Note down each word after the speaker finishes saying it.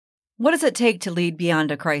What does it take to lead beyond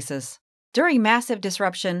a crisis? During massive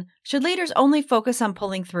disruption, should leaders only focus on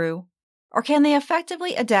pulling through? Or can they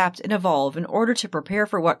effectively adapt and evolve in order to prepare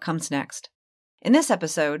for what comes next? In this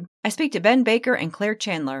episode, I speak to Ben Baker and Claire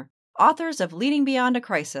Chandler, authors of Leading Beyond a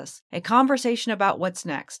Crisis, a conversation about what's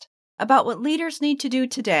next, about what leaders need to do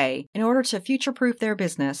today in order to future-proof their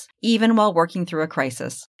business, even while working through a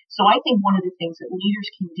crisis. So I think one of the things that leaders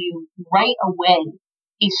can do right away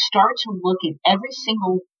is start to look at every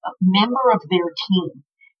single member of their team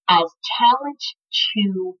as talent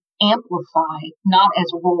to amplify, not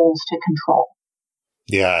as roles to control.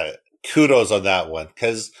 Yeah, kudos on that one.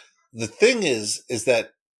 Because the thing is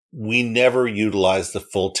that we never utilize the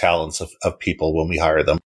full talents of people when we hire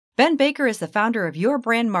them. Ben Baker is the founder of Your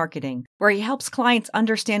Brand Marketing, where he helps clients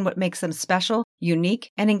understand what makes them special,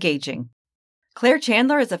 unique, and engaging. Claire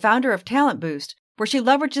Chandler is the founder of Talent Boost, where she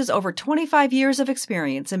leverages over 25 years of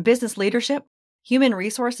experience in business leadership, human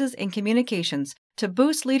resources, and communications to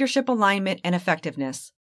boost leadership alignment and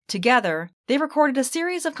effectiveness. Together, they recorded a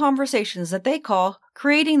series of conversations that they call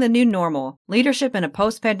Creating the New Normal, Leadership in a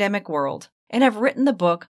Post-Pandemic World, and have written the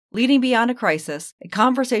book Leading Beyond a Crisis, a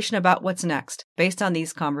conversation about what's next, based on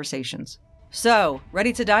these conversations. So,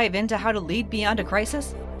 ready to dive into how to lead beyond a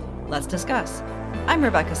crisis? Let's discuss. I'm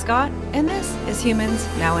Rebecca Scott, and this is Humans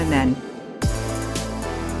Now and Then.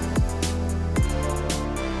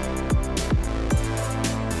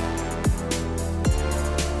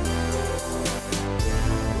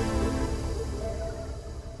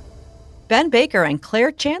 Ben Baker and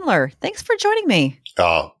Claire Chandler, thanks for joining me.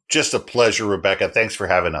 Oh, just a pleasure, Rebecca. Thanks for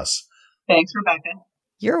having us. Thanks, Rebecca.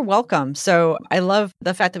 You're welcome. So I love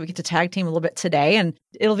the fact that we get to tag team a little bit today, and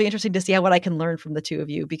it'll be interesting to see what I can learn from the two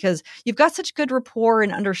of you, because you've got such good rapport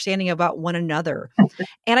and understanding about one another.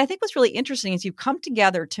 And I think what's really interesting is you've come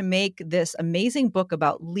together to make this amazing book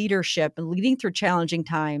about leadership and leading through challenging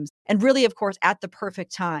times. And really, of course, at the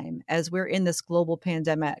perfect time as we're in this global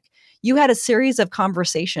pandemic. You had a series of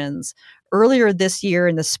conversations earlier this year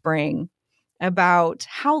in the spring about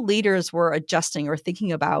how leaders were adjusting or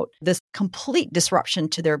thinking about this complete disruption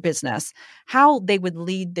to their business, how they would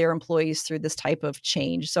lead their employees through this type of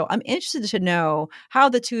change. So I'm interested to know how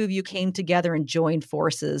the two of you came together and joined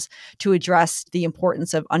forces to address the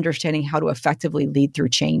importance of understanding how to effectively lead through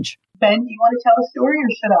change. Ben, do you want to tell a story or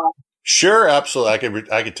should I? Sure, absolutely.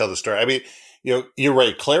 I could tell the story. I mean, you're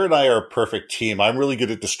right. Claire and I are a perfect team. I'm really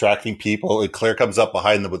good at distracting people, and Claire comes up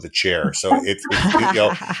behind them with a chair. So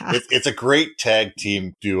it's a great tag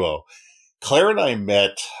team duo. Claire and I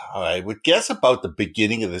met, I would guess, about the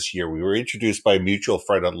beginning of this year. We were introduced by a mutual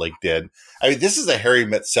friend on LinkedIn. I mean, this is a Harry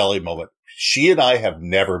Met Sally moment. She and I have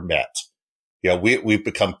never met. We've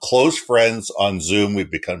become close friends on Zoom.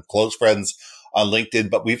 We've become close friends on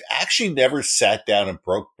LinkedIn, but we've actually never sat down and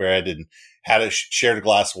broke bread and shared a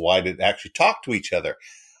glass of wine and actually talked to each other.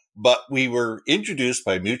 But we were introduced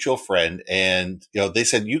by a mutual friend, and, they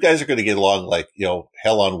said, you guys are going to get along like,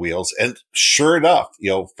 hell on wheels. And sure enough,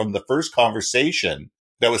 from the first conversation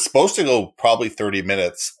that was supposed to go probably 30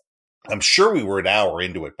 minutes, I'm sure we were an hour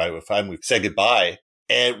into it by the time we said goodbye.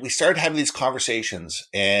 And we started having these conversations,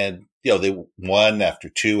 and, they one after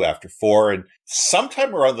two after four. And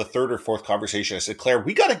sometime around the third or fourth conversation, I said, Claire,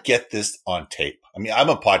 we got to get this on tape. I mean, I'm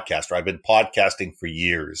a podcaster. I've been podcasting for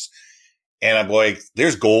years, and I'm going,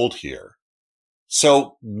 there's gold here.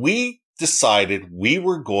 So we decided we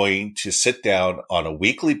were going to sit down on a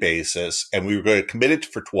weekly basis, and we were going to commit it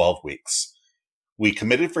for 12 weeks. We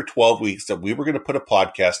committed for 12 weeks that we were going to put a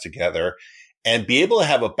podcast together and be able to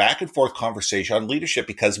have a back and forth conversation on leadership,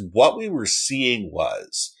 because what we were seeing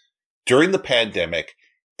was during the pandemic,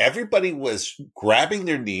 everybody was grabbing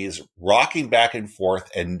their knees, rocking back and forth,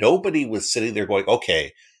 and nobody was sitting there going,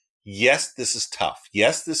 okay, yes, this is tough.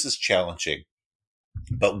 Yes, this is challenging,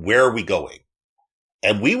 but where are we going?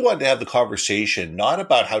 And we wanted to have the conversation not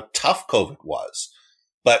about how tough COVID was,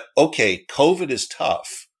 but okay, COVID is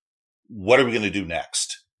tough. What are we going to do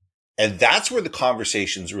next? And that's where the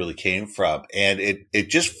conversations really came from. And it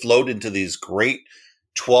just flowed into these great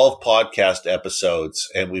 12 podcast episodes,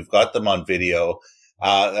 and we've got them on video.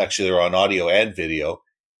 Actually, they're on audio and video.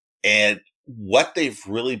 And what they've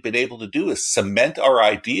really been able to do is cement our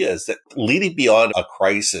ideas that leading beyond a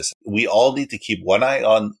crisis, we all need to keep one eye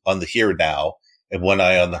on the here and now and one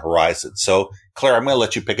eye on the horizon. So, Claire, I'm going to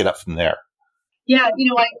let you pick it up from there. Yeah, I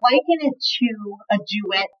liken it to a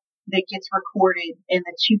duet that gets recorded, and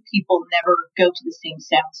the two people never go to the same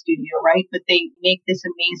sound studio, right? But they make this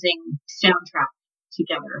amazing soundtrack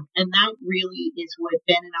together. And that really is what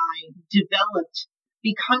Ben and I developed,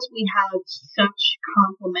 because we have such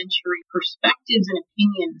complementary perspectives and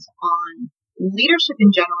opinions on leadership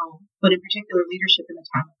in general, but in particular leadership in the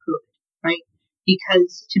time of COVID. right?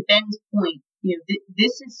 Because to Ben's point,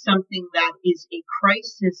 this is something that is a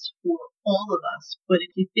crisis for all of us. But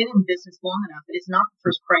if you've been in business long enough, it is not the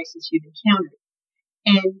first crisis you've encountered.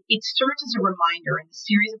 And it serves as a reminder, and the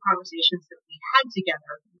series of conversations that we had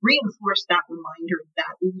together reinforced that reminder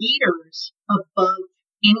that leaders above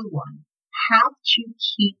anyone have to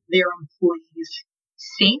keep their employees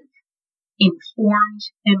safe, informed,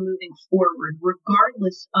 and moving forward,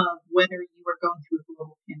 regardless of whether you are going through a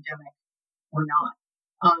global pandemic or not.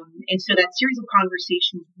 And so that series of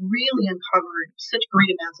conversations really uncovered such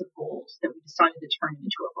great amounts of goals that we decided to turn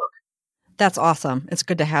into a book. That's awesome. It's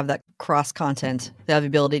good to have that cross content, the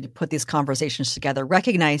ability to put these conversations together,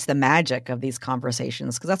 recognize the magic of these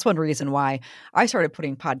conversations. Because that's one reason why I started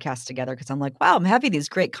putting podcasts together, because I'm like, wow, I'm having these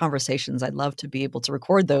great conversations. I'd love to be able to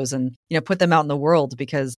record those and, put them out in the world,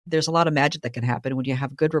 because there's a lot of magic that can happen when you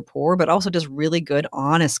have good rapport, but also just really good,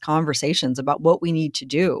 honest conversations about what we need to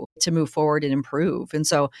do to move forward and improve. And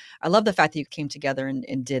so I love the fact that you came together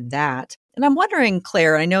and did that. And I'm wondering,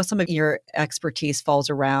 Claire, I know some of your expertise falls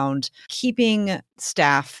around keeping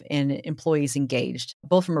staff and employees engaged,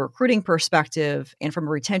 both from a recruiting perspective and from a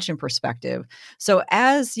retention perspective. So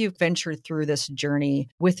as you've ventured through this journey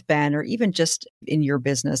with Ben, or even just in your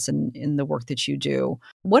business and in the work that you do,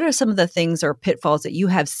 what are some of the things or pitfalls that you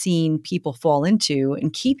have seen people fall into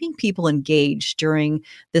in keeping people engaged during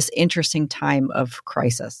this interesting time of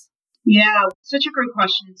crisis? Yeah, such a great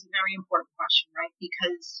question. It's a very important question, right?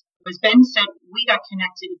 Because as Ben said, we got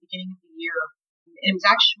connected at the beginning of the year. It was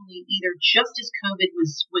actually either just as COVID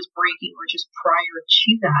was breaking or just prior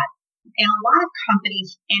to that. And a lot of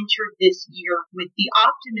companies entered this year with the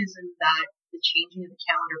optimism that the changing of the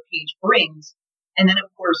calendar page brings. And then,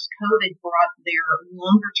 of course, COVID brought their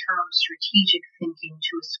longer-term strategic thinking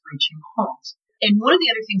to a screeching halt. And one of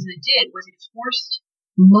the other things that it did was it forced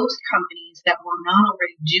most companies that were not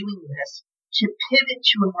already doing this to pivot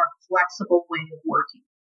to a more flexible way of working.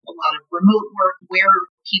 A lot of remote work where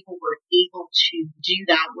people were able to do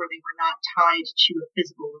that, where they were not tied to a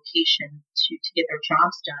physical location to get their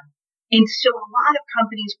jobs done. And so a lot of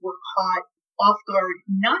companies were caught off guard,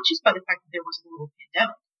 not just by the fact that there was a global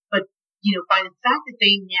pandemic, but by the fact that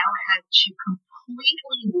they now had to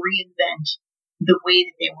completely reinvent the way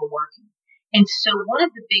that they were working. And so one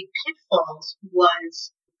of the big pitfalls was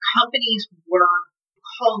companies were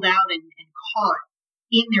called out and caught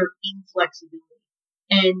in their inflexibility.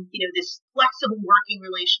 And, this flexible working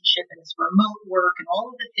relationship and this remote work and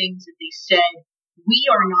all of the things that they said, we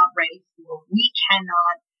are not ready for, we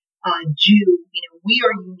cannot do, we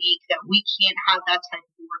are unique, that we can't have that type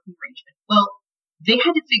of working arrangement. Well, they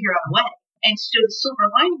had to figure out a way. And so the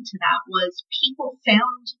silver lining to that was people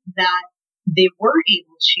found that they were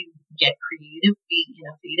able to get creative, be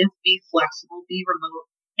innovative, be flexible, be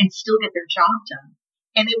remote, and still get their job done.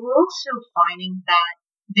 And they were also finding that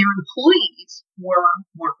their employees were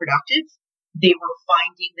more productive. They were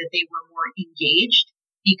finding that they were more engaged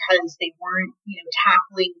because they weren't,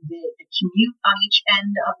 tackling the commute on each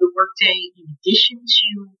end of the workday in addition to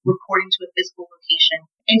reporting to a physical location.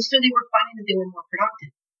 And so they were finding that they were more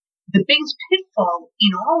productive. The biggest pitfall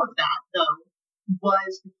in all of that, though,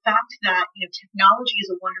 was the fact that, technology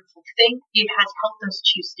is a wonderful thing. It has helped us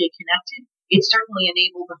to stay connected. It certainly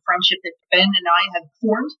enabled the friendship that Ben and I have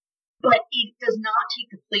formed. But it does not take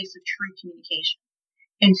the place of true communication.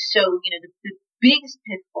 And so, the biggest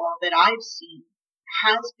pitfall that I've seen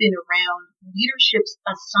has been around leadership's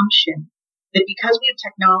assumption that because we have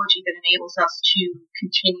technology that enables us to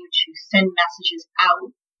continue to send messages out,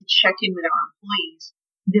 to check in with our employees,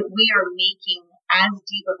 that we are making as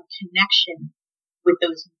deep of a connection with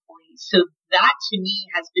those employees. So that to me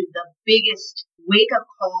has been the biggest wake-up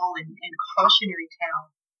call and cautionary tale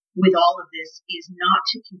with all of this, is not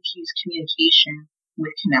to confuse communication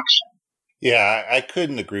with connection. Yeah, I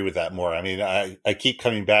couldn't agree with that more. I mean, I keep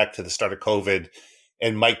coming back to the start of COVID,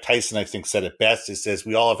 and Mike Tyson, I think, said it best. He says,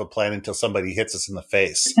 we all have a plan until somebody hits us in the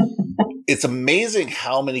face. It's amazing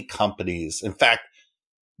how many companies, in fact,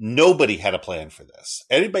 nobody had a plan for this.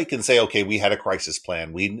 Anybody can say, okay, we had a crisis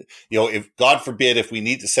plan. We, if God forbid, if we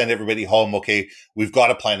need to send everybody home, okay, we've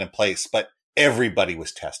got a plan in place, but everybody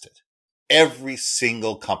was tested. Every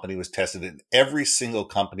single company was tested, and every single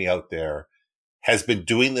company out there has been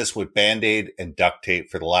doing this with Band-Aid and duct tape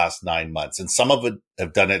for the last 9 months. And some of it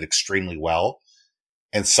have done it extremely well,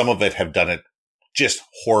 and some of it have done it just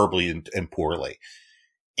horribly and poorly.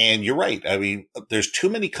 And you're right. I mean, there's too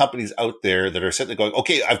many companies out there that are sitting there going,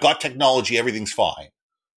 okay, I've got technology, everything's fine.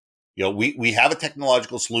 We have a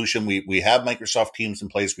technological solution. We have Microsoft Teams in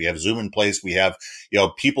place. We have Zoom in place. We have,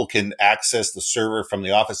 people can access the server from the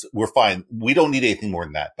office. We're fine. We don't need anything more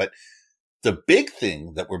than that. But The big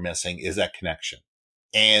thing that we're missing is that connection.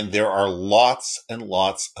 And there are lots and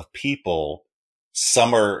lots of people.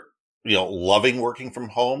 Some are, loving working from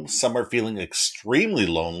home. Some are feeling extremely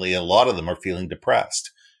lonely. And a lot of them are feeling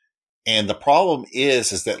depressed. And the problem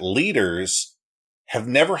is that leaders have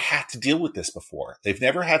never had to deal with this before. They've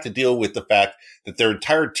never had to deal with the fact that their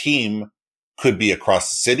entire team could be across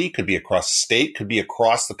the city, could be across the state, could be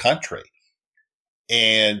across the country.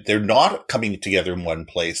 And they're not coming together in one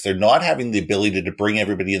place. They're not having the ability to bring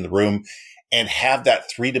everybody in the room and have that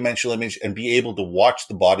three-dimensional image and be able to watch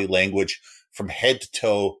the body language from head to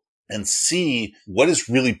toe and see what is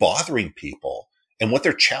really bothering people and what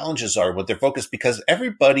their challenges are, what their focus, because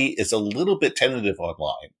everybody is a little bit tentative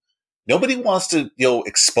online. Nobody wants to,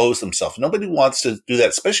 expose themselves. Nobody wants to do that,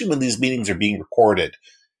 especially when these meetings are being recorded.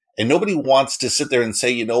 And nobody wants to sit there and say,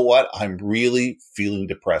 you know what, I'm really feeling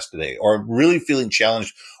depressed today, or I'm really feeling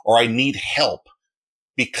challenged, or I need help,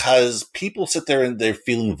 because people sit there and they're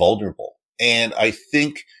feeling vulnerable. And I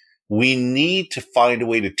think we need to find a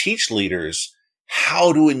way to teach leaders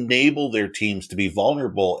how to enable their teams to be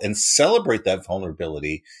vulnerable and celebrate that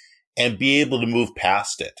vulnerability and be able to move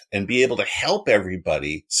past it and be able to help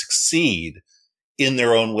everybody succeed in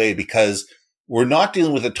their own way, because we're not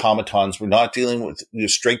dealing with automatons. We're not dealing with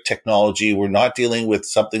straight technology. We're not dealing with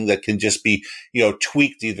something that can just be,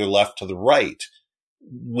 tweaked either left to the right.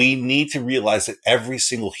 We need to realize that every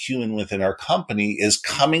single human within our company is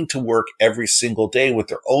coming to work every single day with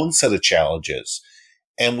their own set of challenges.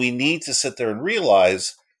 And we need to sit there and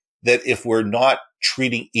realize that if we're not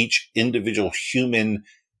treating each individual human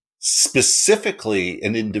specifically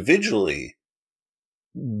and individually,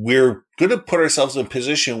 we're going to put ourselves in a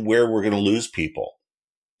position where we're going to lose people.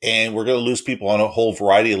 And we're going to lose people on a whole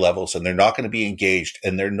variety of levels, and they're not going to be engaged,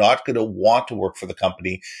 and they're not going to want to work for the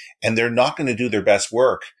company, and they're not going to do their best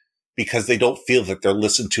work because they don't feel that they're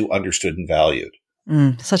listened to, understood, and valued.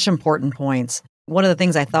 Such important points. One of the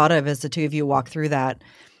things I thought of as the two of you walk through that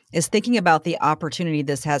is thinking about the opportunity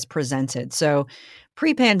this has presented. So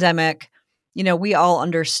pre-pandemic, we all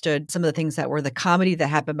understood some of the things that were the comedy that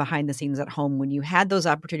happened behind the scenes at home when you had those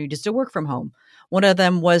opportunities to work from home. One of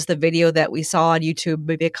them was the video that we saw on YouTube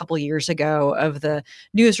maybe a couple years ago of the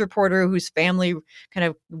news reporter whose family kind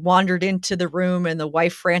of wandered into the room and the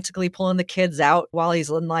wife frantically pulling the kids out while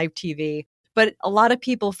he's on live TV. But a lot of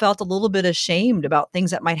people felt a little bit ashamed about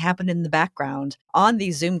things that might happen in the background on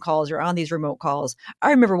these Zoom calls or on these remote calls. I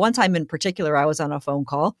remember one time in particular, I was on a phone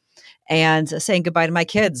call and saying goodbye to my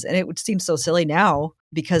kids. And it would seem so silly now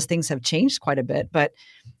because things have changed quite a bit, but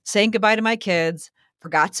saying goodbye to my kids,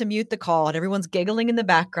 forgot to mute the call, and everyone's giggling in the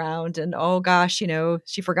background. And oh gosh,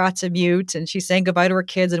 she forgot to mute, and she's saying goodbye to her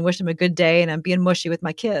kids and wish them a good day. And I'm being mushy with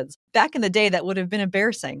my kids. Back in the day, that would have been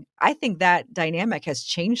embarrassing. I think that dynamic has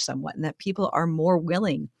changed somewhat, and that people are more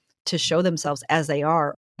willing to show themselves as they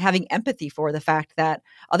are, having empathy for the fact that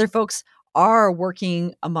other folks are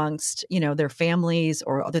working amongst, their families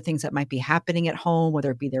or other things that might be happening at home,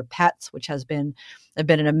 whether it be their pets, which have been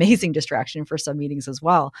an amazing distraction for some meetings as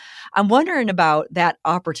well. I'm wondering about that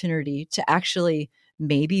opportunity to actually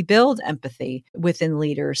maybe build empathy within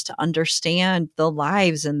leaders to understand the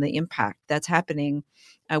lives and the impact that's happening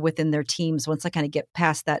within their teams once they kind of get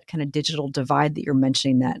past that kind of digital divide that you're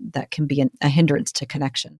mentioning that can be a hindrance to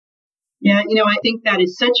connection. Yeah, I think that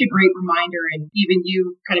is such a great reminder. And even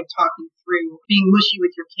you kind of talking through being mushy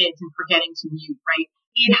with your kids and forgetting to mute, right?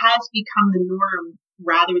 It has become the norm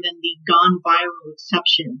rather than the gone viral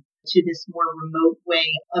exception to this more remote way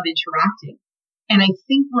of interacting. And I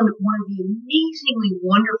think one of the amazingly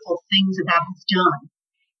wonderful things that has done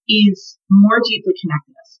is more deeply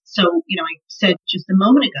connected us. So, I said just a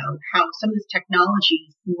moment ago how some of this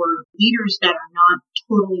technology for leaders that are not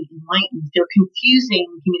totally enlightened, they're confusing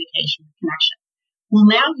communication with connection. Well,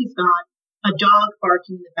 now you've got a dog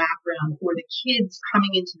barking in the background, or the kids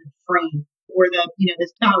coming into the frame, or the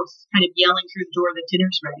spouse kind of yelling through the door that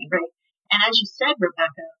dinner's ready, right? And as you said,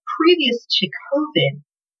 Rebecca, previous to COVID,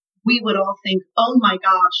 we would all think, oh my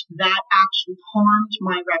gosh, that actually harmed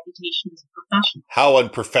my reputation as a professional. How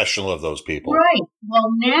unprofessional of those people. Right.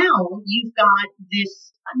 Well, now you've got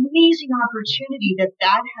this amazing opportunity that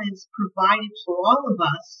has provided for all of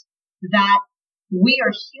us, that we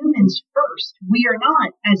are humans first. We are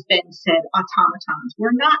not, as Ben said, automatons.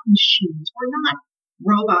 We're not machines. We're not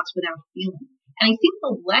robots without feeling. And I think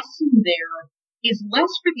the lesson there is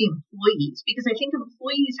less for the employees, because I think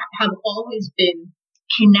employees have always been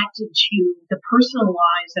connected to the personal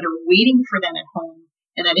lives that are waiting for them at home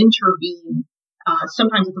and that intervene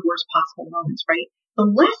sometimes at the worst possible moments, right? The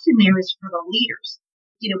lesson there is for the leaders.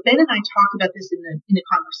 Ben and I talked about this in the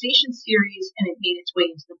conversation series, and it made its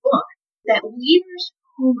way into the book, that leaders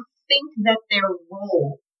who think that their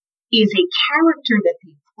role is a character that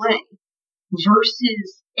they play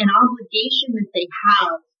versus an obligation that they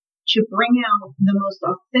have to bring out the most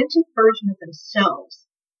authentic version of themselves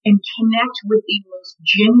and connect with the most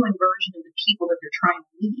genuine version of the people that they're trying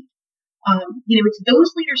to lead. It's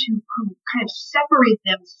those leaders who kind of separate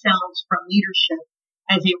themselves from leadership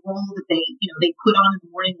as a role that they put on in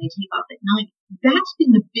the morning, they take off at night. That's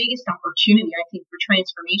been the biggest opportunity, I think, for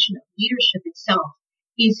transformation of leadership itself,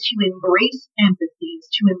 is to embrace empathy,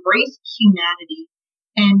 is to embrace humanity,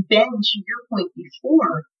 and Ben, to your point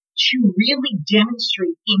before, to really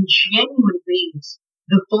demonstrate in genuine ways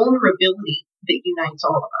the vulnerability that unites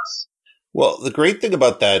all of us. Well, the great thing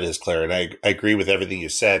about that is, Claire, and I agree with everything you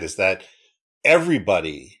said, is that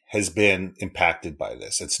everybody has been impacted by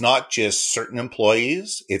this. It's not just certain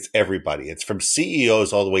employees, it's everybody. It's from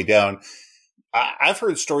CEOs all the way down. I've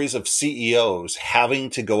heard stories of CEOs having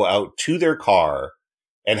to go out to their car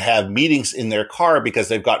and have meetings in their car because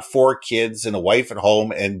they've got 4 kids and a wife at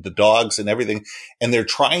home and the dogs and everything. And they're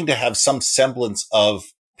trying to have some semblance of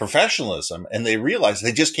professionalism, and they realize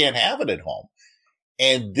they just can't have it at home.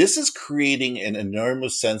 And this is creating an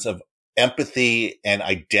enormous sense of empathy and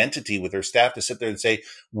identity with their staff to sit there and say,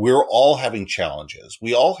 we're all having challenges.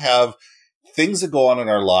 We all have things that go on in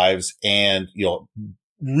our lives, and,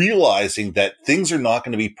 realizing that things are not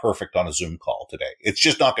going to be perfect on a Zoom call today. It's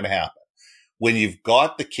just not going to happen. When you've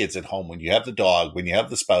got the kids at home, when you have the dog, when you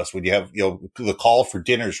have the spouse, when you have, the call for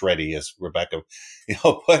dinner's ready, as Rebecca,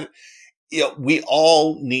 but, we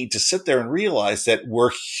all need to sit there and realize that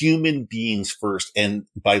we're human beings first. And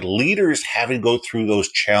by leaders having to go through those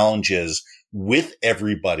challenges with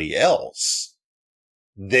everybody else,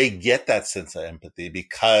 they get that sense of empathy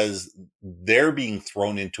because they're being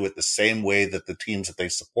thrown into it the same way that the teams that they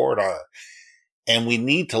support are. And we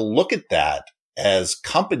need to look at that as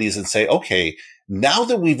companies and say, okay, now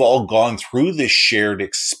that we've all gone through this shared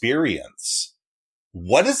experience,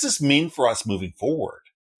 what does this mean for us moving forward?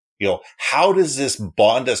 How does this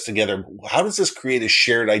bond us together? How does this create a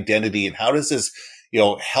shared identity? And how does this,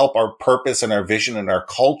 help our purpose and our vision and our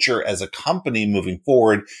culture as a company moving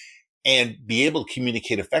forward and be able to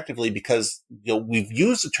communicate effectively? Because, we've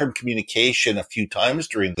used the term communication a few times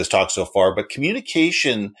during this talk so far, but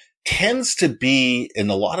communication tends to be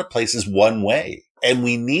in a lot of places one way. And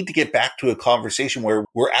we need to get back to a conversation where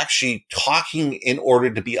we're actually talking in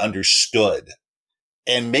order to be understood,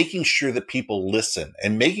 and making sure that people listen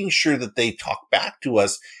and making sure that they talk back to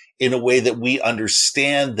us in a way that we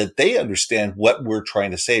understand, that they understand what we're trying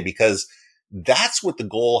to say, because that's what the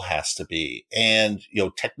goal has to be. And,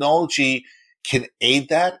 technology can aid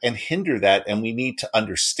that and hinder that. And we need to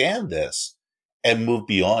understand this and move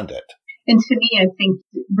beyond it. And to me, I think,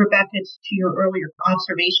 Rebecca, to your earlier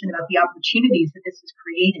observation about the opportunities that this has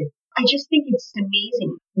created, I just think it's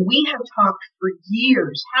amazing. We have talked for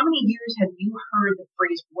years. How many years have you heard the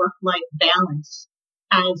phrase work-life balance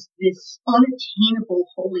as this unattainable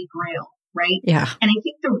holy grail, right? Yeah. And I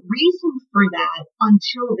think the reason for that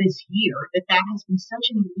until this year, that has been such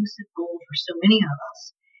an elusive goal for so many of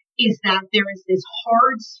us, is that there is this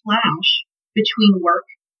hard slash between work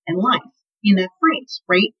and life in that phrase,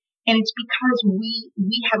 right? And it's because we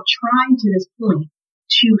have tried to this point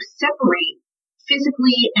to separate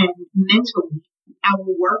physically and mentally our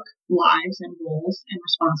work lives and roles and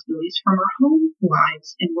responsibilities from our home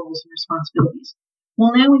lives and roles and responsibilities.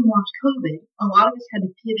 Well, now we watched COVID. A lot of us had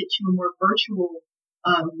to pivot to a more virtual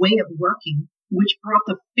way of working, which brought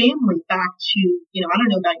the family back to, I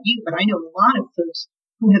don't know about you, but I know a lot of folks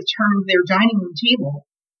who have turned their dining room table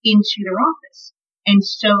into their office. And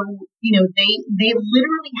so, they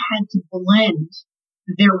literally had to blend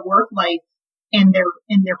their work life and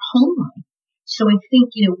their home life. So I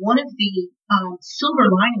think, one of the silver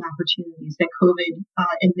lining opportunities that COVID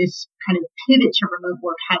and this kind of pivot to remote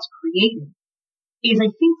work has created is,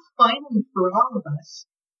 I think, finally for all of us,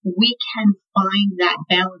 we can find that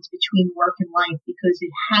balance between work and life because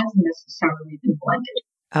it hasn't necessarily been blended.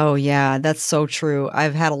 Oh, yeah, that's so true.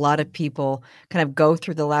 I've had a lot of people kind of go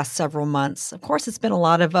through the last several months. Of course, it's been a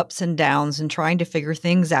lot of ups and downs and trying to figure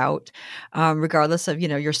things out, regardless of,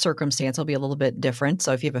 your circumstance will be a little bit different.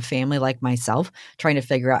 So if you have a family like myself, trying to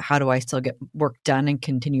figure out how do I still get work done and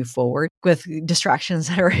continue forward with distractions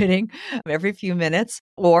that are hitting every few minutes,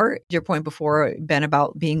 or your point before, Ben,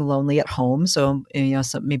 about being lonely at home. So,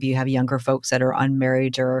 so maybe you have younger folks that are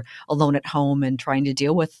unmarried or alone at home and trying to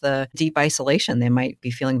deal with the deep isolation. They might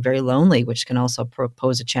be feeling very lonely, which can also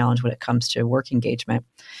pose a challenge when it comes to work engagement.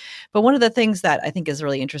 But one of the things that I think is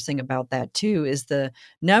really interesting about that too is the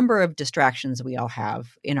number of distractions we all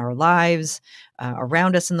have in our lives,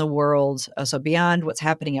 around us in the world. So beyond what's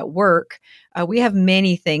happening at work, we have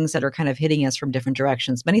many things that are kind of hitting us from different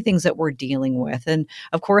directions, many things that we're dealing with. And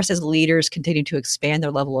of course, as leaders continue to expand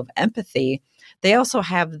their level of empathy, they also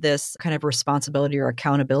have this kind of responsibility or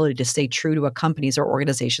accountability to stay true to a company's or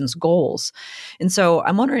organization's goals. And so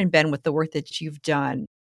I'm wondering, Ben, with the work that you've done,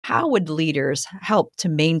 how would leaders help to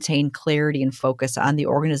maintain clarity and focus on the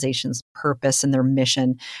organization's purpose and their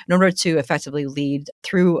mission in order to effectively lead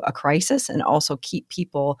through a crisis and also keep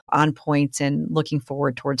people on point and looking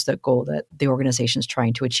forward towards the goal that the organization is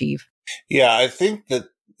trying to achieve? Yeah, I think that,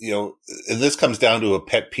 this comes down to a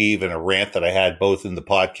pet peeve and a rant that I had both in the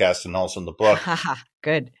podcast and also in the book.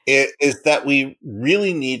 Good. It is that we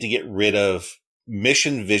really need to get rid of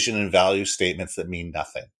mission, vision, and value statements that mean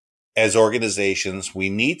nothing. As organizations, we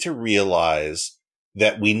need to realize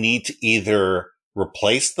that we need to either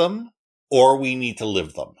replace them or we need to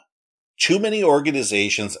live them. Too many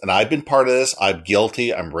organizations, and I've been part of this, I'm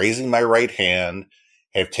guilty, I'm raising my right hand,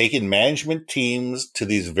 have taken management teams to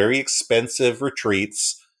these very expensive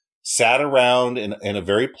retreats, sat around in a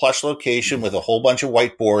very plush location with a whole bunch of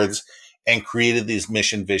whiteboards and created these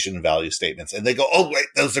mission, vision, and value statements. And they go, oh, wait,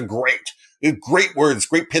 those are great. They're great words,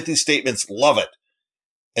 great pithy statements. Love it.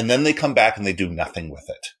 And then they come back and they do nothing with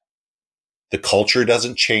it. The culture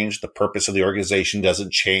doesn't change. The purpose of the organization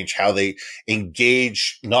doesn't change. How they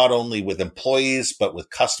engage not only with employees, but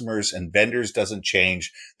with customers and vendors doesn't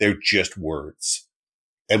change. They're just words.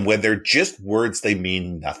 And when they're just words, they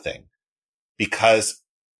mean nothing, because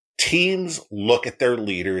teams look at their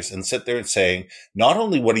leaders and sit there and saying, not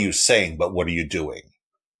only what are you saying, but what are you doing?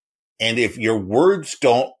 And if your words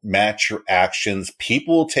don't match your actions,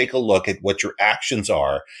 people will take a look at what your actions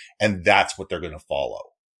are, and that's what they're going to follow,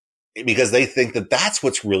 because they think that that's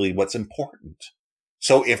what's important.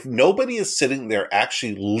 So if nobody is sitting there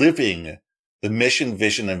actually living the mission,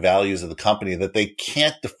 vision, and values of the company, that they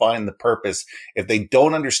can't define the purpose, if they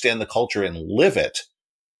don't understand the culture and live it,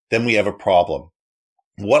 then we have a problem.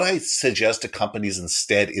 What I suggest to companies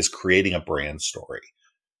instead is creating a brand story.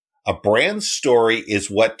 A brand story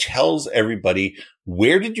is what tells everybody,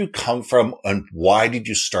 where did you come from and why did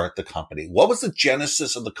you start the company? What was the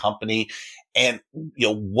genesis of the company? And,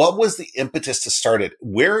 what was the impetus to start it?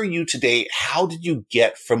 Where are you today? How did you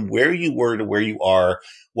get from where you were to where you are?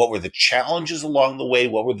 What were the challenges along the way?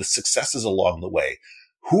 What were the successes along the way?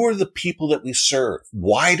 Who are the people that we serve?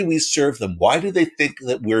 Why do we serve them? Why do they think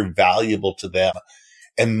that we're valuable to them?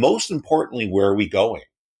 And most importantly, where are we going?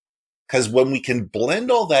 Because when we can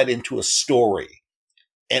blend all that into a story,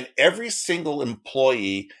 and every single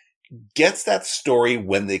employee gets that story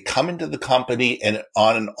when they come into the company and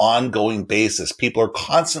on an ongoing basis, people are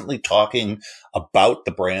constantly talking about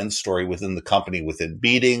the brand story within the company, within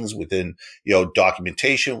meetings, within,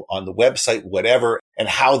 documentation on the website, whatever, and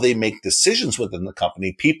how they make decisions within the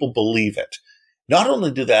company. People believe it. Not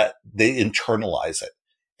only do that, they internalize it.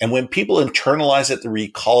 And when people internalize it, they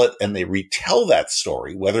recall it and they retell that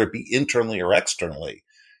story, whether it be internally or externally,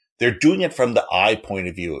 they're doing it from the I point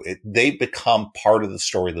of view. They become part of the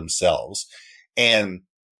story themselves. And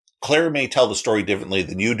Claire may tell the story differently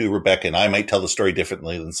than you do, Rebecca, and I might tell the story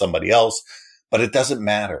differently than somebody else, but it doesn't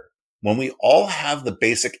matter. When we all have the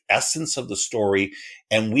basic essence of the story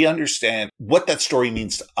and we understand what that story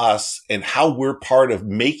means to us and how we're part of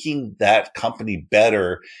making that company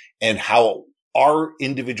better and how our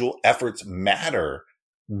individual efforts matter,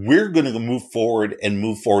 we're going to move forward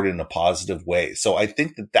in a positive way. So I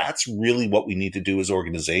think that that's really what we need to do as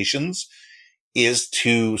organizations, is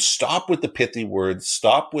to stop with the pithy words,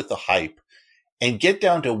 stop with the hype, and get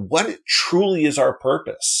down to what it truly is our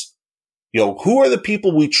purpose. Who are the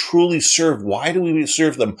people we truly serve? Why do we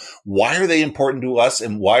serve them? Why are they important to us?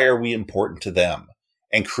 And why are we important to them?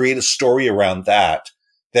 And create a story around that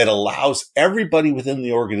allows everybody within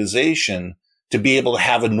the organization to be able to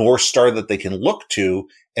have a North Star that they can look to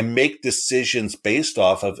and make decisions based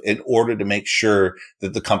off of in order to make sure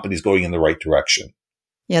that the company's going in the right direction.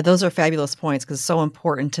 Yeah, those are fabulous points, because it's so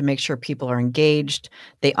important to make sure people are engaged,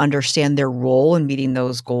 they understand their role in meeting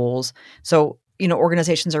those goals. So,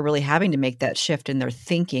 organizations are really having to make that shift in their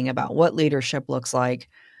thinking about what leadership looks like,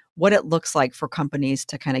 what it looks like for companies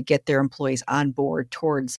to kind of get their employees on board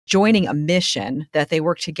towards joining a mission that they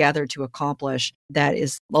work together to accomplish, that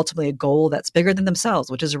is ultimately a goal that's bigger than themselves,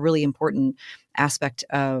 which is a really important aspect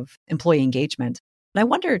of employee engagement. And I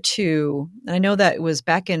wonder too, and I know that it was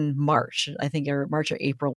back in March, I think, or March or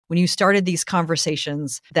April, when you started these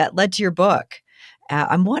conversations that led to your book.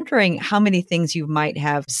 I'm wondering how many things you might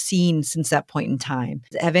have seen since that point in time.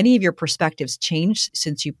 Have any of your perspectives changed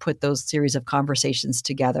since you put those series of conversations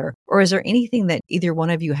together? Or is there anything that either one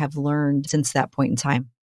of you have learned since that point in time?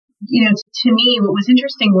 To me, what was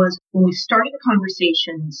interesting was when we started the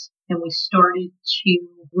conversations and we started to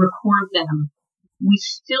record them, we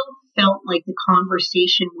still felt like the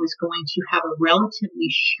conversation was going to have a relatively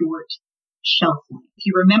short shelf life. If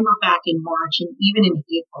you remember back in March and even in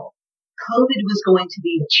April, COVID was going to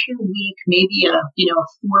be a 2-week, maybe a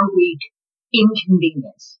 4-week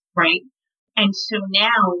inconvenience, right? And so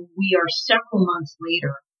now we are several months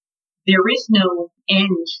later. There is no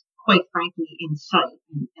end, quite frankly, in sight.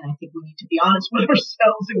 And I think we need to be honest with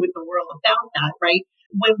ourselves and with the world about that, right?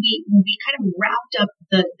 When we kind of wrapped up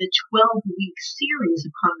the 12-week series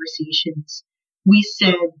of conversations, we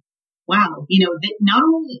said, wow, that not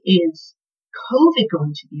only is COVID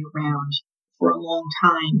going to be around for a long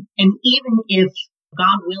time, and even if,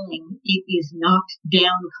 God willing, it is knocked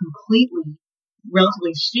down completely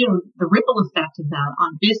relatively soon, the ripple effect of that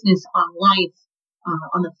on business, on life,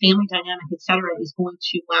 on the family dynamic, et cetera, is going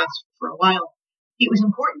to last for a while. It was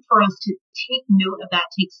important for us to take note of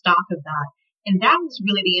that, take stock of that. And that was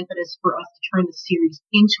really the impetus for us to turn the series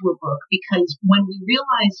into a book, because when we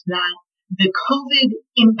realized that the COVID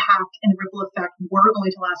impact and the ripple effect were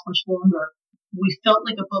going to last much longer, we felt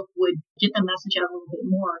like a book would get the message out a little bit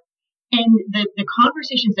more. And the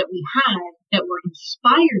conversations that we had that were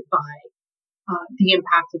inspired by the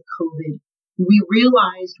impact of COVID, we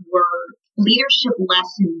realized were leadership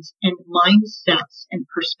lessons and mindsets and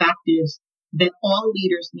perspectives that all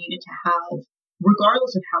leaders needed to have,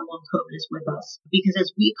 regardless of how long COVID is with us. Because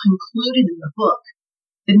as we concluded in the book,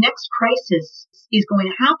 the next crisis is going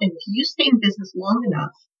to happen. If you stay in business long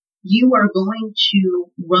enough, you are going to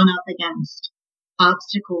run up against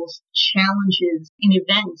obstacles, challenges, and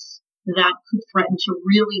events that could threaten to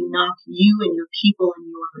really knock you and your people and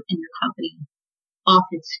your company off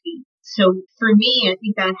its feet. So for me, I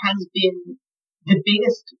think that has been the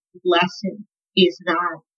biggest lesson, is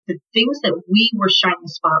that the things that we were shining a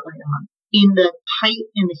spotlight on in the height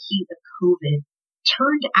and the heat of COVID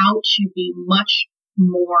turned out to be much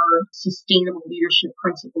more sustainable leadership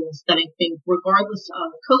principles that I think, regardless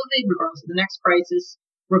of COVID, regardless of the next crisis,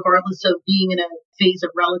 regardless of being in a phase of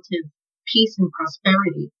relative peace and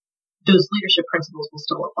prosperity, those leadership principles will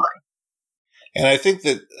still apply. And I think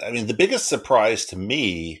that, the biggest surprise to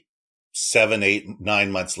me, 7, 8,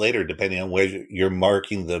 9 months later, depending on where you're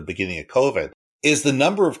marking the beginning of COVID, is the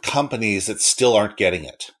number of companies that still aren't getting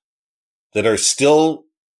it, that are still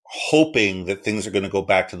hoping that things are going to go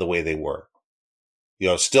back to the way they were.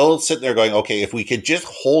 Still sitting there going, okay, if we could just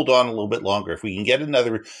hold on a little bit longer, if we can get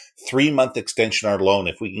another 3-month extension on our loan,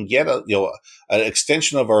 if we can get an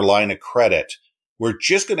extension of our line of credit, we're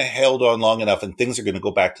just going to hold on long enough and things are going to go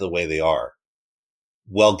back to the way they are.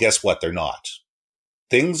 Well, guess what? They're not.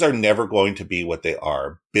 Things are never going to be what they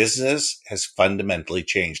are. Business has fundamentally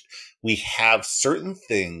changed. We have certain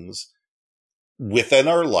things within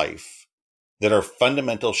our life that are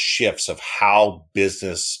fundamental shifts of how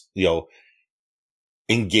business,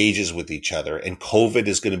 engages with each other. And COVID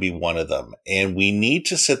is going to be one of them. And we need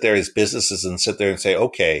to sit there as businesses and sit there and say,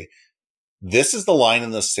 okay, this is the line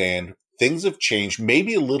in the sand. Things have changed,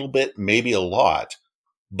 maybe a little bit, maybe a lot,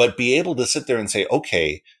 but be able to sit there and say,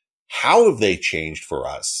 okay, how have they changed for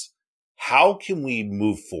us? How can we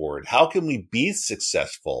move forward? How can we be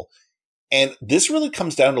successful? And this really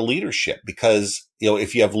comes down to leadership, because,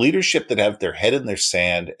 if you have leadership that have their head in their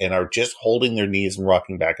sand and are just holding their knees and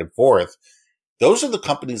rocking back and forth, those are the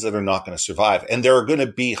companies that are not going to survive. And there are going to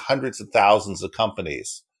be hundreds of thousands of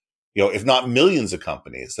companies, if not millions of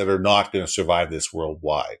companies, that are not going to survive this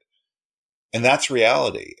worldwide. And that's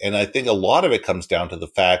reality. And I think a lot of it comes down to the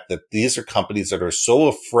fact that these are companies that are so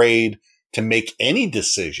afraid to make any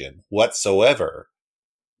decision whatsoever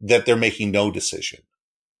that they're making no decision.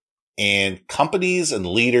 And companies and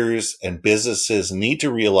leaders and businesses need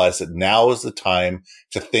to realize that now is the time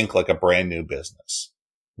to think like a brand new business.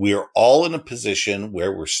 We are all in a position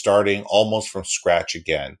where we're starting almost from scratch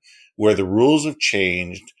again, where the rules have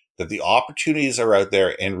changed, that the opportunities are out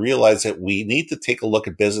there, and realize that we need to take a look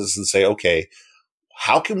at business and say, okay,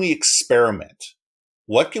 how can we experiment?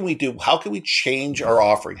 What can we do? How can we change our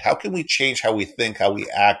offering? How can we change how we think, how we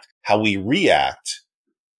act, how we react,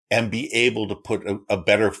 and be able to put a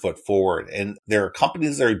better foot forward? And there are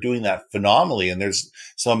companies that are doing that phenomenally. And there's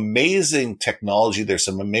some amazing technology. There's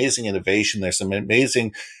some amazing innovation. There's some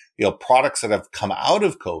amazing, products that have come out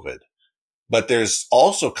of COVID. But there's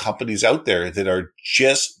also companies out there that are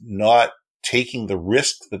just not taking the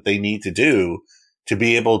risk that they need to do to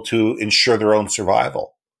be able to ensure their own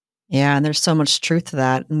survival. Yeah, and there's so much truth to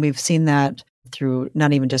that. And we've seen that through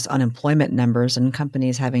not even just unemployment numbers and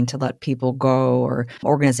companies having to let people go or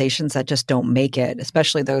organizations that just don't make it,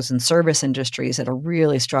 especially those in service industries that are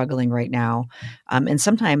really struggling right now. And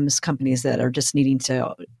sometimes companies that are just needing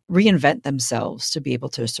to reinvent themselves to be able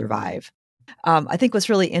to survive. I think what's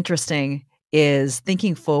really interesting is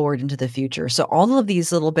thinking forward into the future. So, all of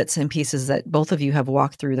these little bits and pieces that both of you have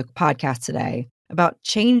walked through the podcast today about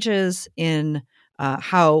changes in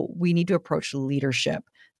how we need to approach leadership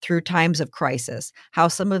through times of crisis, how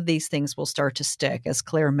some of these things will start to stick. As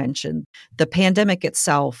Claire mentioned, the pandemic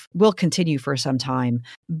itself will continue for some time,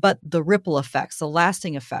 but the ripple effects, the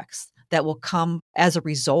lasting effects that will come as a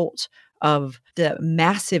result of the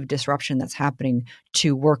massive disruption that's happening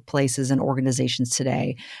to workplaces and organizations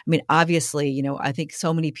today. I mean, obviously, I think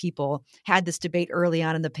so many people had this debate early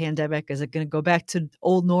on in the pandemic. Is it going to go back to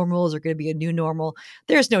old normal? Is there going to be a new normal?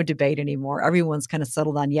 There's no debate anymore. Everyone's kind of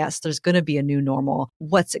settled on, yes, there's going to be a new normal.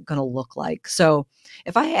 What's it going to look like? So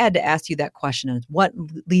if I had to ask you that question, what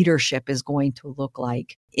leadership is going to look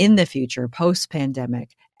like in the future,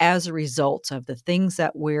 post-pandemic, as a result of the things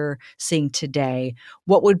that we're seeing today,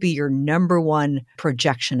 what would be your number one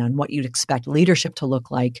projection on what you'd expect leadership to look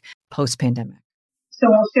like post-pandemic? So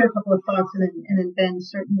I'll share a couple of thoughts, and then Ben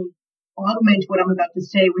certainly augment what I'm about to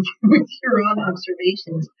say with your own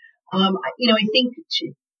observations. I think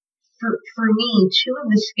for me, two of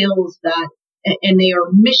the skills that, and they are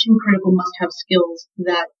mission critical, must have skills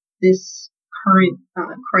that this current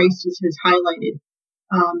crisis has highlighted,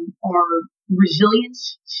 are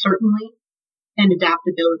resilience, certainly, and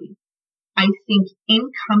adaptability. I think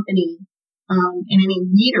in company, and any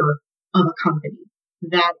leader of a company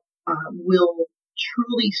that will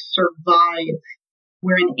truly survive,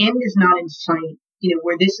 where an end is not in sight,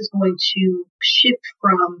 where this is going to shift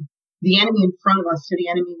from the enemy in front of us to the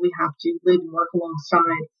enemy we have to live and work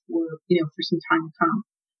alongside for some time to come.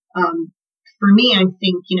 For me, I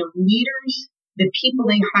think, leaders, the people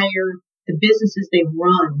they hire, the businesses they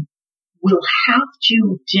run will have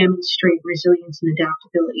to demonstrate resilience and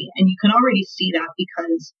adaptability. And you can already see that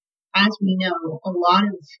because, as we know, a lot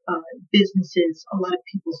of businesses, a lot of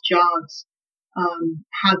people's jobs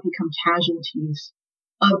have become casualties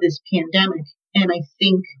of this pandemic. And I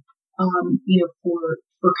think,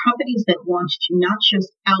 for companies that want to not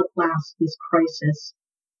just outlast this crisis,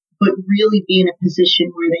 but really be in a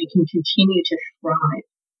position where they can continue to thrive,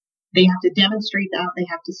 they have to demonstrate that. They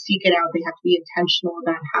have to seek it out. They have to be intentional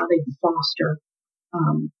about how they foster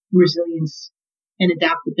resilience and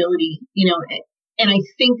adaptability. And I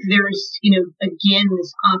think there's, again,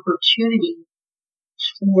 this opportunity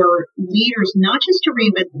for leaders not just to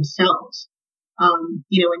reinvent themselves, and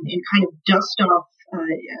kind of dust off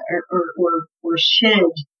or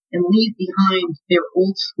shed and leave behind their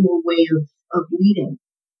old school way of leading.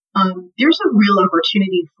 There's a real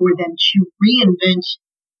opportunity for them to reinvent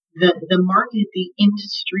the market, the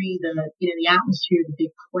industry, the atmosphere that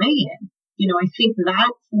they play in. I think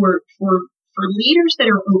that for leaders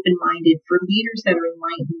that are open-minded, for leaders that are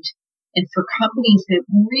enlightened, and for companies that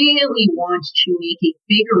really want to make a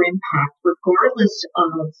bigger impact, regardless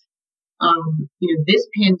of this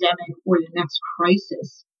pandemic or the next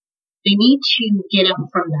crisis, they need to get out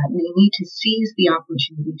in front of that, and they need to seize the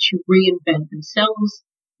opportunity to reinvent themselves,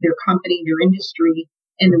 their company, their industry,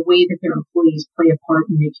 and the way that their employees play a part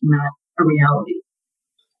in making that a reality.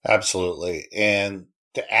 Absolutely. And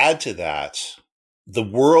to add to that, the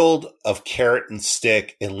world of carrot and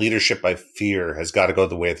stick and leadership by fear has got to go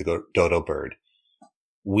the way of the dodo bird.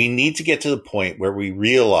 We need to get to the point where we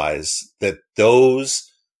realize that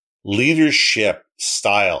those leadership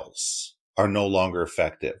styles are no longer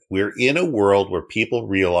effective. We're in a world where people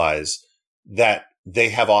realize that they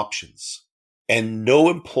have options, and no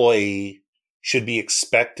employee should be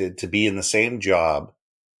expected to be in the same job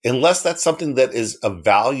unless that's something that is of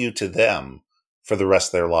value to them for the rest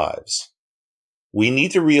of their lives. We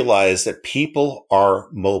need to realize that people are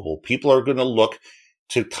mobile. People are going to look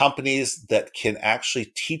to companies that can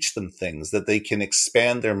actually teach them things, that they can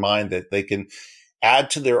expand their mind, that they can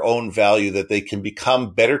add to their own value, that they can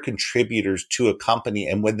become better contributors to a company.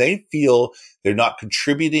 And when they feel they're not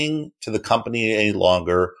contributing to the company any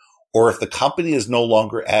longer, or if the company is no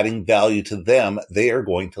longer adding value to them, they are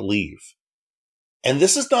going to leave. And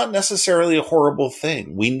this is not necessarily a horrible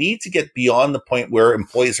thing. We need to get beyond the point where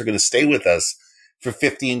employees are going to stay with us for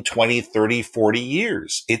 15, 20, 30, 40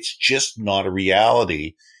 years. It's just not a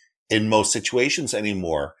reality in most situations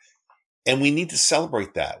anymore. And we need to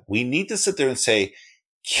celebrate that. We need to sit there and say,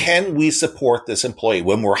 can we support this employee?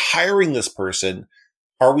 When we're hiring this person,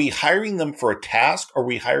 Are we hiring them for a task? Are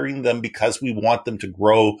we hiring them because we want them to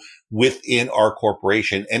grow within our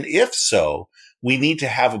corporation? And if so, we need to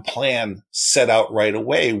have a plan set out right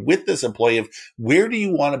away with this employee of where do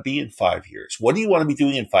you want to be in 5 years? What do you want to be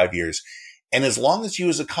doing in 5 years? And as long as you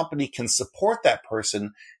as a company can support that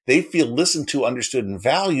person, they feel listened to, understood, and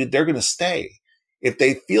valued, they're going to stay. If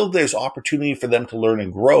they feel there's opportunity for them to learn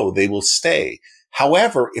and grow, they will stay.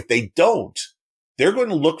 However, if they don't, they're going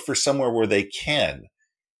to look for somewhere where they can.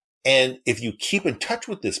 And if you keep in touch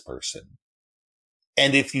with this person,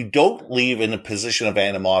 and if you don't leave in a position of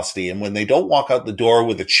animosity, and when they don't walk out the door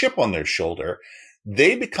with a chip on their shoulder,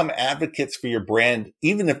 they become advocates for your brand,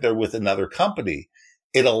 even if they're with another company.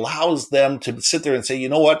 It allows them to sit there and say, you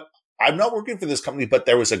know what? I'm not working for this company, but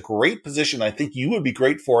there was a great position. I think you would be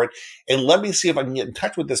great for it. And let me see if I can get in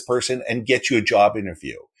touch with this person and get you a job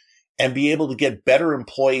interview and be able to get better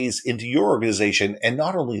employees into your organization. And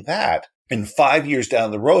not only that, in 5 years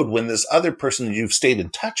down the road, when this other person that you've stayed in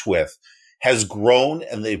touch with has grown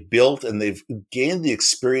and they've built and they've gained the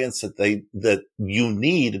experience that you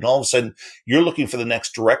need, and all of a sudden you're looking for the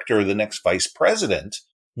next director or the next vice president,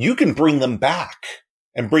 you can bring them back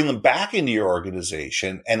into your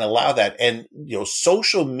organization and allow that. And,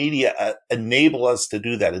 social media enable us to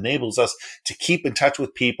do that, enables us to keep in touch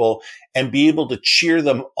with people and be able to cheer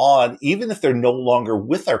them on, even if they're no longer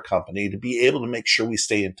with our company, to be able to make sure we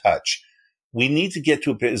stay in touch. We need to get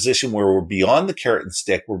to a position where we're beyond the carrot and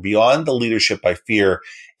stick. We're beyond the leadership by fear.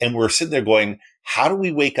 And we're sitting there going, how do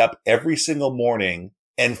we wake up every single morning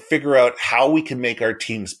and figure out how we can make our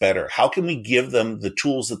teams better? How can we give them the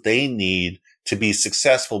tools that they need to be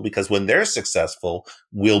successful? Because when they're successful,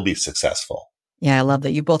 we'll be successful. Yeah, I love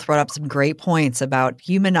that. You both brought up some great points about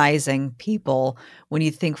humanizing people when you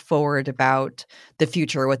think forward about the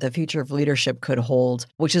future, what the future of leadership could hold,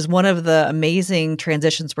 which is one of the amazing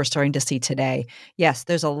transitions we're starting to see today. Yes,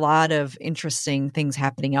 there's a lot of interesting things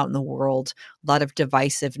happening out in the world, a lot of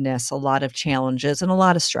divisiveness, a lot of challenges, and a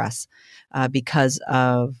lot of stress because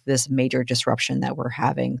of this major disruption that we're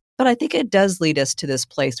having. But I think it does lead us to this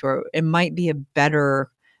place where it might be a better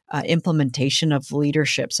implementation of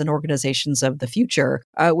leaderships and organizations of the future,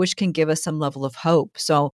 which can give us some level of hope.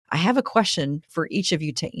 So I have a question for each of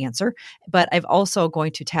you to answer, but I'm also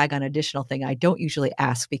going to tag on an additional thing I don't usually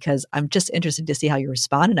ask because I'm just interested to see how you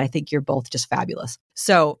respond. And I think you're both just fabulous.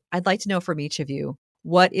 So I'd like to know from each of you,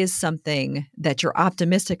 what is something that you're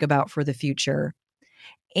optimistic about for the future?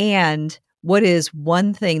 And what is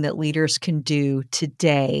one thing that leaders can do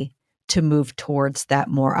today to move towards that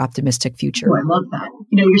more optimistic future? Oh, I love that.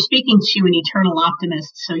 You're speaking to an eternal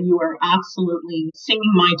optimist, so you are absolutely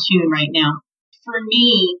singing my tune right now. For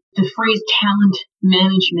me, the phrase talent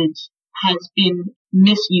management has been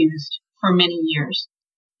misused for many years.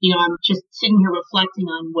 I'm just sitting here reflecting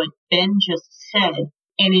on what Ben just said,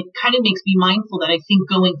 and it kind of makes me mindful that I think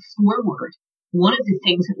going forward, one of the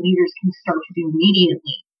things that leaders can start to do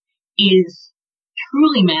immediately is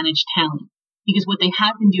truly manage talent. Because what they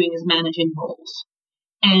have been doing is managing roles.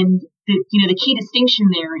 And the key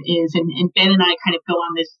distinction there is, and Ben and I kind of go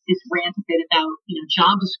on this rant a bit about,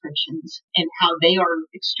 job descriptions and how they are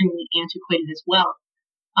extremely antiquated as well.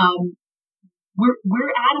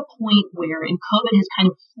 We're at a point where, and COVID has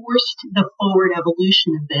kind of forced the forward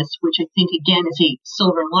evolution of this, which I think again is a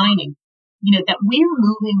silver lining, that we're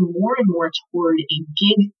moving more and more toward a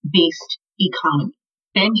gig-based economy.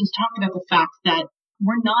 Ben just talked about the fact that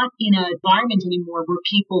we're not in an environment anymore where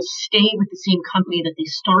people stay with the same company that they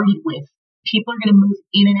started with. People are going to move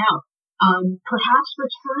in and out. Perhaps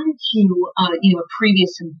return to a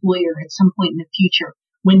previous employer at some point in the future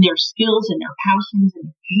when their skills and their passions and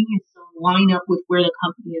their genius line up with where the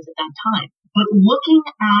company is at that time. But looking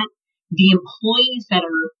at the employees that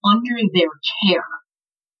are under their care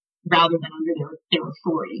rather than under their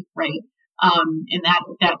authority, right? And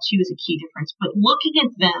that too is a key difference. But looking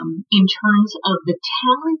at them in terms of the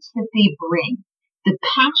talents that they bring, the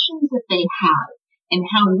passions that they have, and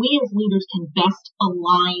how we as leaders can best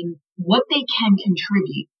align what they can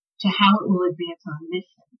contribute to how it will advance our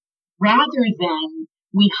mission, rather than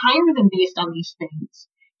we hire them based on these things,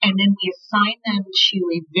 and then we assign them to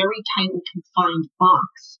a very tightly confined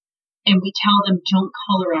box, and we tell them don't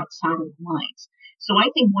color outside of the lines. So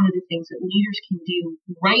I think one of the things that leaders can do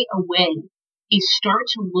right away is start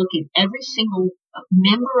to look at every single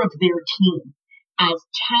member of their team as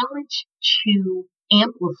talent to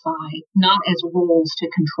amplify, not as roles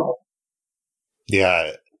to control.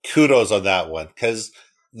 Yeah, kudos on that one. Because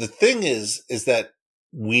the thing is that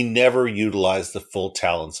we never utilize the full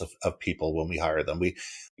talents of people when we hire them.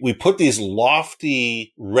 We put these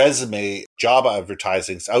lofty resume job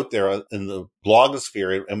advertisings out there in the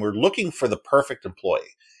blogosphere, and we're looking for the perfect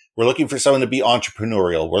employee. We're looking for someone to be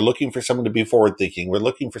entrepreneurial. We're looking for someone to be forward thinking. We're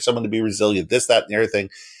looking for someone to be resilient, this, that, and the other thing.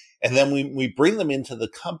 And then we bring them into the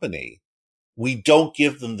company. We don't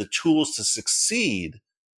give them the tools to succeed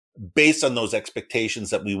based on those expectations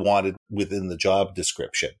that we wanted within the job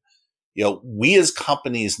description. We as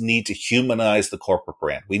companies need to humanize the corporate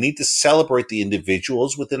brand. We need to celebrate the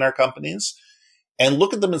individuals within our companies and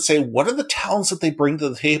look at them and say, what are the talents that they bring to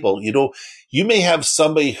the table? You may have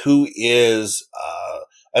somebody who is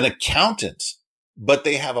an accountant, but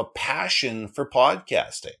they have a passion for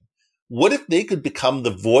podcasting. What if they could become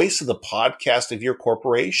the voice of the podcast of your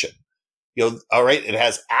corporation? All right, it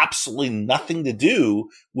has absolutely nothing to do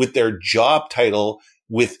with their job title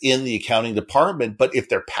within the accounting department. But if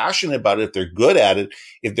they're passionate about it, if they're good at it,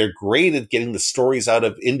 if they're great at getting the stories out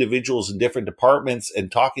of individuals in different departments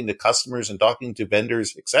and talking to customers and talking to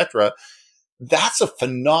vendors, etc., that's a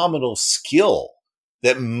phenomenal skill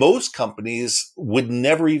that most companies would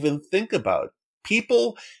never even think about.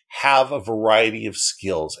 People have a variety of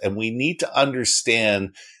skills, and we need to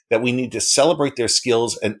understand that we need to celebrate their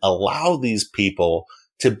skills and allow these people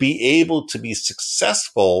to be able to be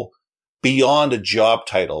successful beyond a job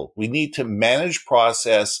title. We need to manage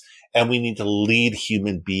process, and we need to lead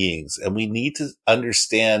human beings. And we need to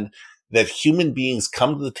understand that human beings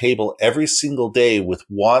come to the table every single day with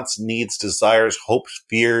wants, needs, desires, hopes,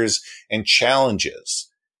 fears, and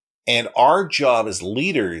challenges. And our job as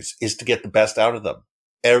leaders is to get the best out of them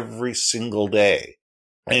every single day,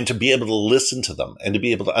 and to be able to listen to them and to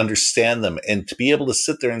be able to understand them and to be able to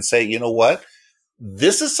sit there and say, you know what?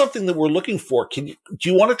 This is something that we're looking for. Do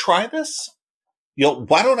you want to try this?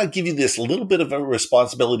 Why don't I give you this little bit of a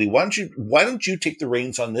responsibility? Why don't you take the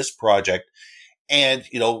reins on this project? And,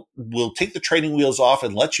 we'll take the training wheels off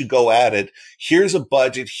and let you go at it. Here's a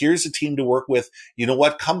budget. Here's a team to work with. You know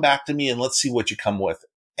what? Come back to me and let's see what you come with.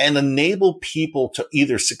 And enable people to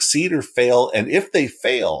either succeed or fail. And if they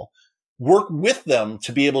fail, work with them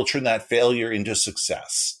to be able to turn that failure into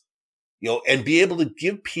success. And be able to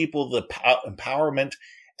give people the empowerment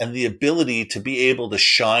and the ability to be able to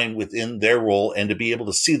shine within their role and to be able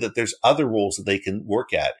to see that there's other roles that they can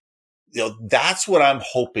work at. That's what I'm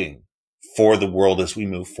hoping for the world as we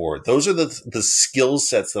move forward. Those are the skill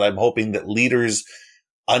sets that I'm hoping that leaders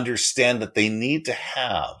understand that they need to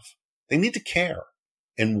have. They need to care.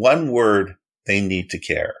 In one word, they need to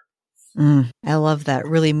care. I love that.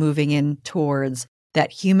 Really moving in towards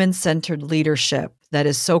that human-centered leadership that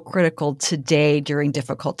is so critical today during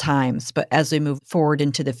difficult times. But as we move forward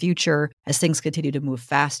into the future, as things continue to move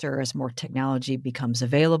faster, as more technology becomes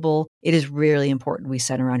available, it is really important we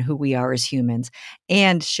center on who we are as humans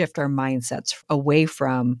and shift our mindsets away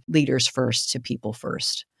from leaders first to people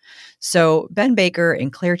first. So Ben Baker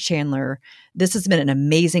and Claire Chandler, this has been an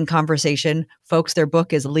amazing conversation. Folks, their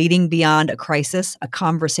book is Leading Beyond a Crisis, a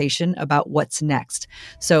conversation about what's next.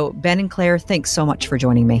 So Ben and Claire, thanks so much for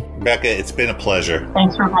joining me. Rebecca, it's been a pleasure.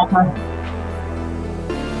 Thanks, Rebecca.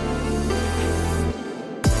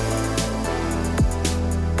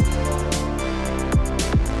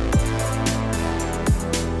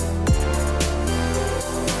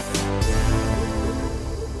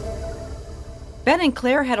 Ben and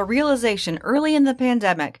Claire had a realization early in the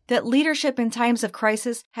pandemic that leadership in times of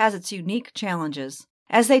crisis has its unique challenges.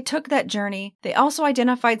 As they took that journey, they also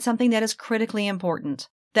identified something that is critically important,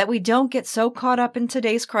 that we don't get so caught up in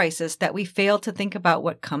today's crisis that we fail to think about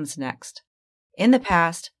what comes next. In the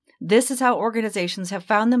past, this is how organizations have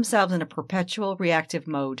found themselves in a perpetual reactive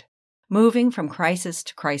mode, moving from crisis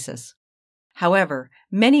to crisis. However,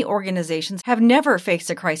 many organizations have never faced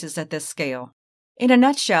a crisis at this scale. In a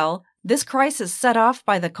nutshell, this crisis set off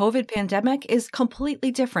by the COVID pandemic is completely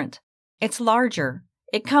different. It's larger.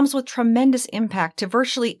 It comes with tremendous impact to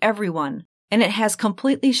virtually everyone, and it has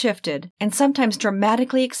completely shifted and sometimes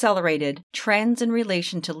dramatically accelerated trends in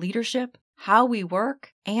relation to leadership, how we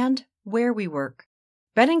work, and where we work.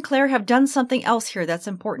 Ben and Claire have done something else here that's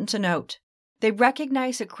important to note. They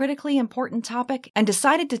recognized a critically important topic and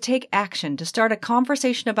decided to take action to start a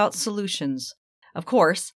conversation about solutions. Of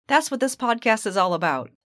course, that's what this podcast is all about.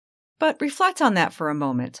 But reflect on that for a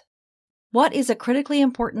moment. What is a critically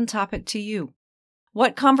important topic to you?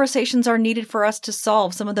 What conversations are needed for us to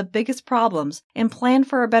solve some of the biggest problems and plan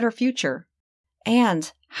for a better future?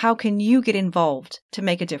 And how can you get involved to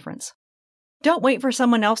make a difference? Don't wait for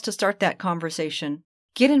someone else to start that conversation.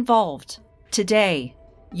 Get involved. Today,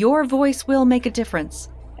 your voice will make a difference,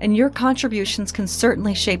 and your contributions can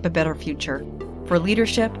certainly shape a better future for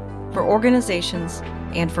leadership for organizations,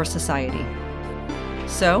 and for society.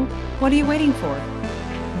 So, what are you waiting for?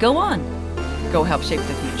 Go on. Go help shape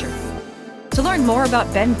the future. To learn more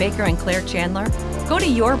about Ben Baker and Claire Chandler, go to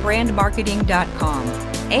yourbrandmarketing.com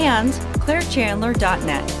and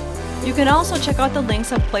clairechandler.net. You can also check out the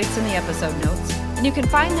links I've placed in the episode notes, and you can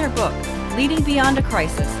find their book, Leading Beyond a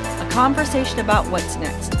Crisis, A Conversation About What's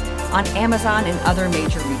Next, on Amazon and other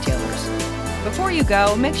major retailers. Before you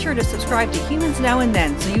go, make sure to subscribe to Humans Now and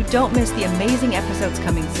Then so you don't miss the amazing episodes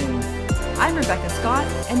coming soon. I'm Rebecca Scott,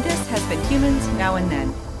 and this has been Humans Now and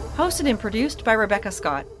Then, hosted and produced by Rebecca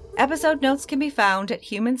Scott. Episode notes can be found at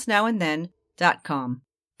humansnowandthen.com.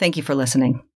 Thank you for listening.